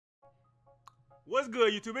What's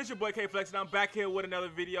good, YouTube? It's your boy K Flex, and I'm back here with another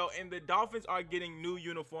video. And the Dolphins are getting new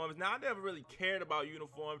uniforms. Now, I never really cared about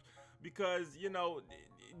uniforms because, you know,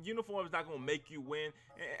 uniforms not gonna make you win.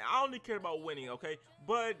 And I only care about winning, okay?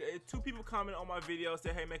 But two people commented on my video,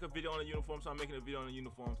 said, "Hey, make a video on the uniforms." So I'm making a video on the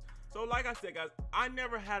uniforms. So, like I said, guys, I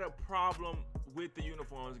never had a problem with the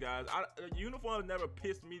uniforms, guys. The uniforms never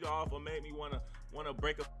pissed me off or made me wanna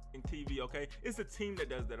break a TV, okay? It's a team that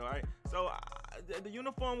does that, all right? So the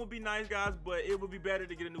uniform would be nice, guys, but it would be better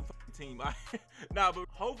to get a new team. Nah, but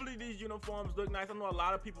hopefully these uniforms look nice. I know a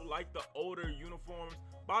lot of people like the older uniforms.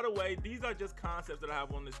 By the way, these are just concepts that I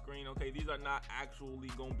have on the screen, okay? These are not actually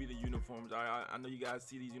gonna be the uniforms. I know you guys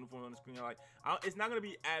see these uniforms on the screen. Like, it's not gonna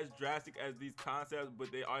be as drastic as these concepts, but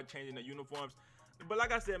they are changing the uniforms. But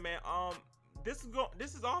like I said, man, this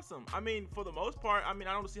is awesome. I mean, for the most part, I mean,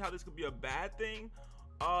 I don't see how this could be a bad thing.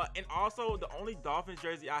 And also, the only Dolphins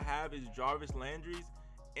jersey I have is Jarvis Landry's,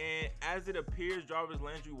 and as it appears, Jarvis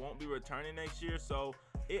Landry won't be returning next year, so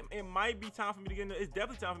it might be time for me to get it's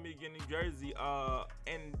definitely time for me to get a new jersey.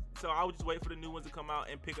 And so I would just wait for the new ones to come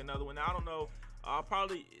out and pick another one. Now, I don't know. I'll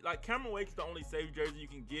probably, like, Cameron Wake's the only safe jersey you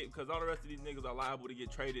can get because all the rest of these niggas are liable to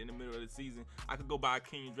get traded in the middle of the season. I could go buy a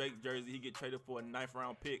King Drake jersey. He get traded for a 9th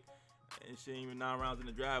round pick, and shit, even 9 rounds in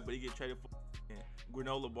the draft, but he get traded for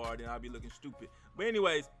granola bar, then I'll be looking stupid. But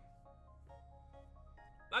anyways,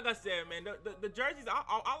 like I said, man, the jerseys,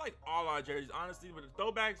 I like all our jerseys, honestly, but the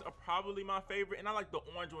throwbacks are probably my favorite, and I like the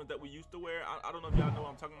orange ones that we used to wear. I don't know if y'all know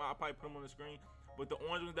what I'm talking about. I'll probably put them on the screen, but the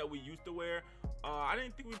orange ones that we used to wear, I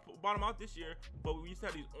didn't think we bought them out this year, but we used to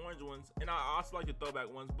have these orange ones, and I also like the throwback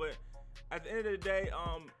ones. But at the end of the day,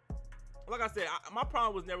 like I said, my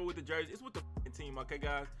problem was never with the jerseys, it's with the team, okay,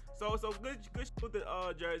 guys? So good shit with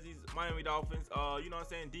the jerseys, Miami Dolphins. You know what I'm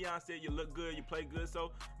saying? Dion said you look good, you play good,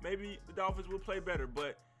 so maybe the Dolphins will play better.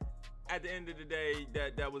 But at the end of the day,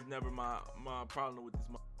 that was never my problem with this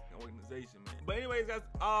organization, man. But anyways, guys,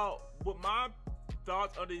 what my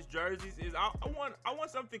thoughts on these jerseys is, I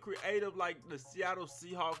want something creative like the Seattle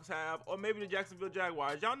Seahawks have, or maybe the Jacksonville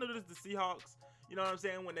Jaguars. Y'all know this is the Seahawks. You know what I'm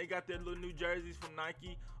saying? When they got their little new jerseys from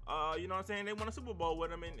Nike, you know what I'm saying? They won a Super Bowl with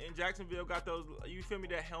them, and Jacksonville got those, you feel me,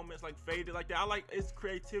 that helmets like faded like that. I like, it's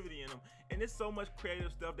creativity in them, and there's so much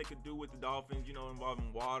creative stuff they could do with the Dolphins, you know,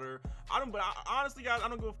 involving water. Honestly, guys, I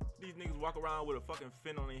don't give a fuck these niggas walk around with a fucking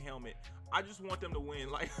fin on their helmet. I just want them to win.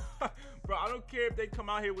 Like, bro, I don't care if they come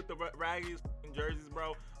out here with the raggiest jerseys,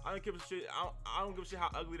 bro. I don't give a shit. I don't give a shit how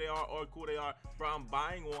ugly they are or cool they are, bro. I'm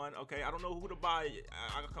buying one, okay? I don't know who to buy.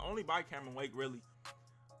 I can only buy Cameron Wake, really.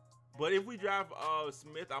 But if we draft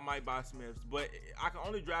Smith, I might buy Smiths. But I can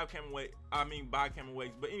only draft Cameron Wake. I mean, buy Cameron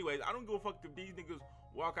Wakes. But anyways, I don't give a fuck if these niggas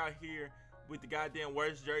walk out here with the goddamn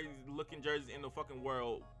worst looking jerseys in the fucking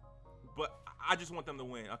world. But I just want them to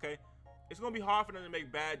win, okay? It's gonna be hard for them to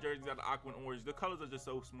make bad jerseys out of aqua and orange. The colors are just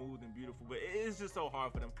so smooth and beautiful, but it's just so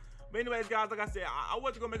hard for them. But anyways, guys, like I said, I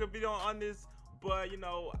wasn't gonna make a video on this, but you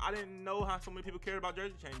know, I didn't know how so many people cared about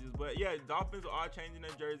jersey changes. But yeah, Dolphins are changing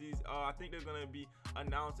their jerseys. I think they're gonna be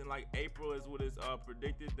announced in like April is what is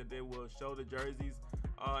predicted, that they will show the jerseys.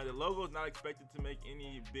 The logo is not expected to make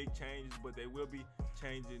any big changes, but they will be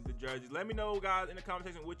changing the jerseys. Let me know, guys, in the comment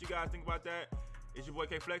section what you guys think about that. It's your boy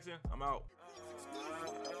K Flexing. I'm out.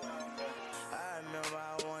 I remember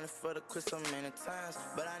I wanted for the quit so many times,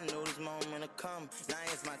 but I knew this moment would come. Now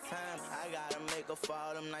it's my time. I gotta make up for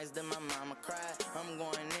all them nights that my mama cried. I'm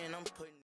going in, I'm putting